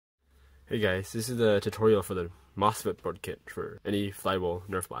Hey guys, this is the tutorial for the MOSFET board kit for any flywheel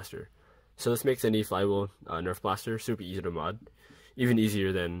Nerf blaster. So this makes any flywheel Nerf blaster super easy to mod, even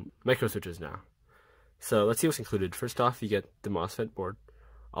easier than micro switches now. So let's see what's included. First off, you get the MOSFET board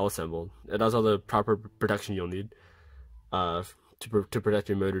all assembled. It has all the proper protection you'll need to protect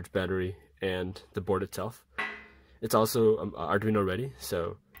your motor's battery and the board itself. It's also Arduino ready,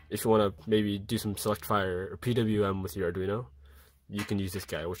 so if you want to maybe do some select fire or PWM with your Arduino, you can use this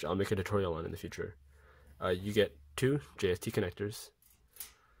guy, which I'll make a tutorial on in the future. You get 2 JST connectors,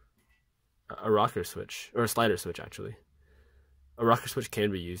 a rocker switch, or a slider switch actually. A rocker switch can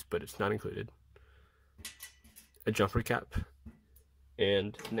be used, but it's not included. A jumper cap,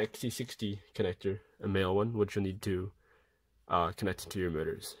 and an XT60 connector, a male one, which you'll need to connect to your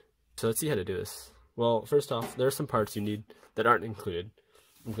motors. So let's see how to do this. Well, first off, there are some parts you need that aren't included,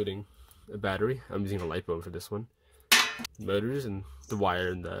 including a battery. I'm using a LiPo for this one. Motors and the wire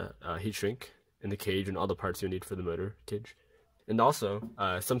and the heat shrink and the cage and all the parts you'll need for the motor cage, and also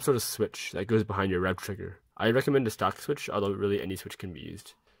some sort of switch that goes behind your rev trigger. I recommend a stock switch, although really any switch can be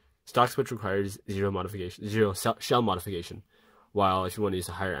used. Stock switch requires zero shell modification, while if you want to use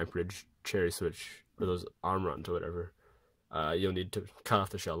a higher amperage cherry switch or those arm runs or whatever, you'll need to cut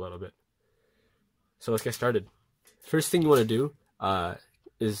off the shell a little bit. So let's get started. First thing you want to do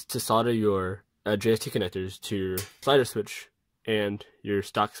is to solder your JST connectors to your slider switch and your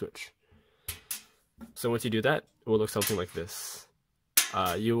stock switch. So once you do that, it will look something like this.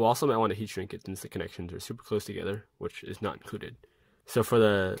 You also might want to heat shrink it since the connections are super close together, which is not included. So for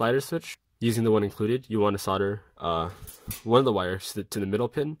the slider switch, using the one included, you want to solder one of the wires to the middle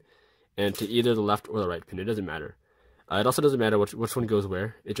pin and to either the left or the right pin. It doesn't matter. It also doesn't matter which one goes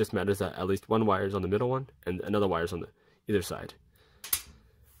where. It just matters that at least one wire is on the middle one and another wire is on the either side.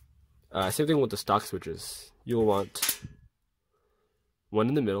 Same thing with the stock switches. You'll want one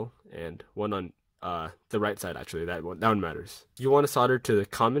in the middle and one on the right side. Actually, that one matters. You want to solder to the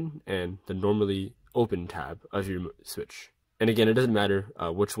common and the normally open tab of your switch. And again, it doesn't matter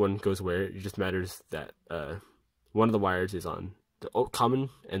which one goes where. It just matters that one of the wires is on the common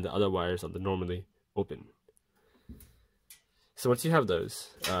and the other wires on the normally open. So once you have those,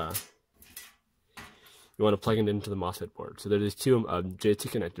 you want to plug it into the MOSFET board. So there's these 2 JST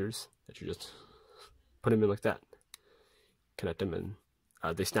connectors that you just put them in like that. Connect them in.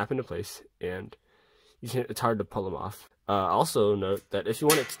 They snap into place, and it's hard to pull them off. Also note that if you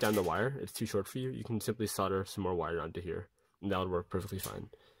want to extend the wire, it's too short for you, you can simply solder some more wire onto here, and that would work perfectly fine.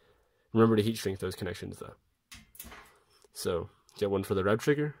 Remember to heat shrink those connections though. So get one for the rev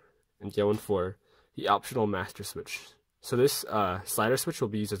trigger, and get one for the optional master switch. So this slider switch will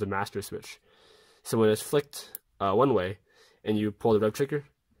be used as a master switch. So when it's flicked one way and you pull the rev trigger,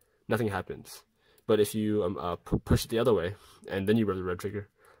 nothing happens. But if you push it the other way and then you rub the rev trigger,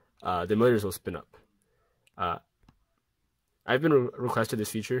 the motors will spin up. I've been requested this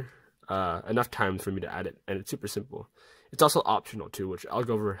feature enough times for me to add it, and it's super simple. It's also optional too, which I'll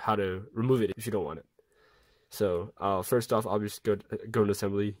go over how to remove it if you don't want it. So first off, I'll just go into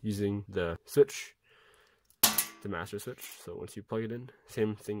assembly using the switch, the master switch. So once you plug it in,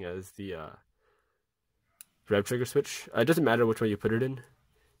 same thing as the rev trigger switch. It doesn't matter which way you put it in.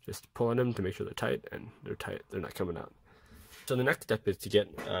 Just pull on them to make sure they're tight, and they're tight. They're not coming out. So the next step is to get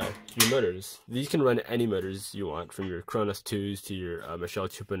your motors. These can run any motors you want, from your Kronos 2s to your Michelle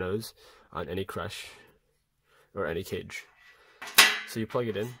 2.0s on any crush or any cage. So you plug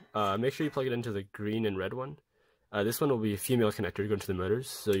it in. Make sure you plug it into the green and red one. This one will be a female connector going to the motors,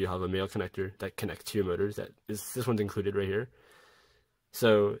 so you'll have a male connector that connects to your motors. This one's included right here.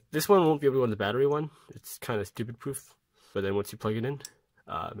 So this one won't be able to go on the battery one. It's kind of stupid proof. But then once you plug it in,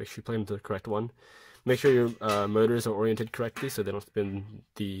 make sure you plug into the correct one. Make sure your motors are oriented correctly so they don't spin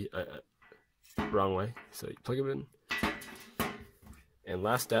the wrong way. So you plug them in. And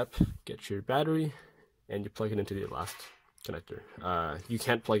last step, get your battery, and you plug it into the last connector. You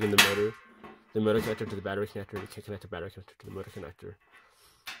can't plug in the motor connector to the battery connector. You can't connect the battery connector to the motor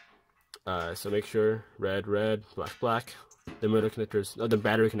connector. So make sure red, black, black. The motor connectors, the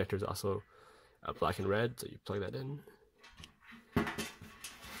battery connector is also black and red, so you plug that in,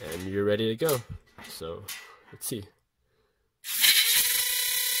 and you're ready to go. So let's see.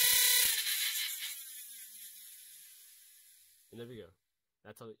 And there we go.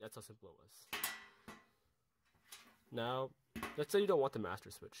 That's how simple it was. Now, let's say you don't want the master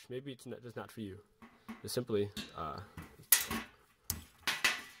switch. Maybe it's just not for you. Just simply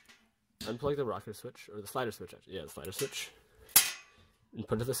unplug the rocker switch, or the slider switch actually. Yeah, the slider switch, and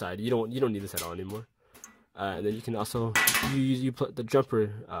put it to the side. You don't need this at all anymore. And then you can also you put the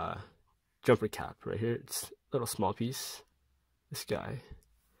jumper cap right here. It's a little small piece. This guy,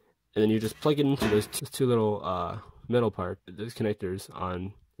 and then you just plug it into those two little metal part, those connectors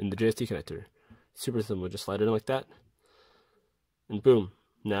in the JST connector. Super simple, just slide it in like that, and boom.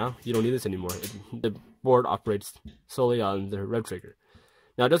 Now you don't need this anymore. The board operates solely on the red trigger.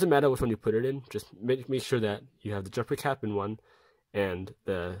 Now it doesn't matter which one you put it in, just make sure that you have the jumper cap in one and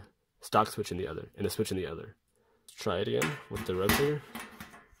the stock switch in the other, and the switch in the other. Let's try it again with the red trigger.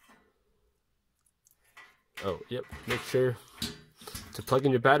 Oh, yep, make sure to plug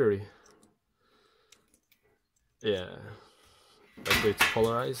in your battery. Yeah, that way it's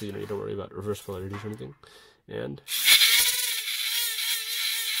polarized, so you don't worry about reverse polarity or anything. And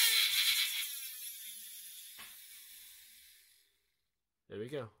there we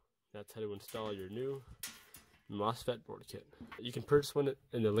go. That's how to install your new MOSFET board kit. You can purchase one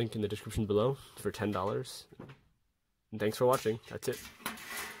in the link in the description below for $10. And thanks for watching. That's it.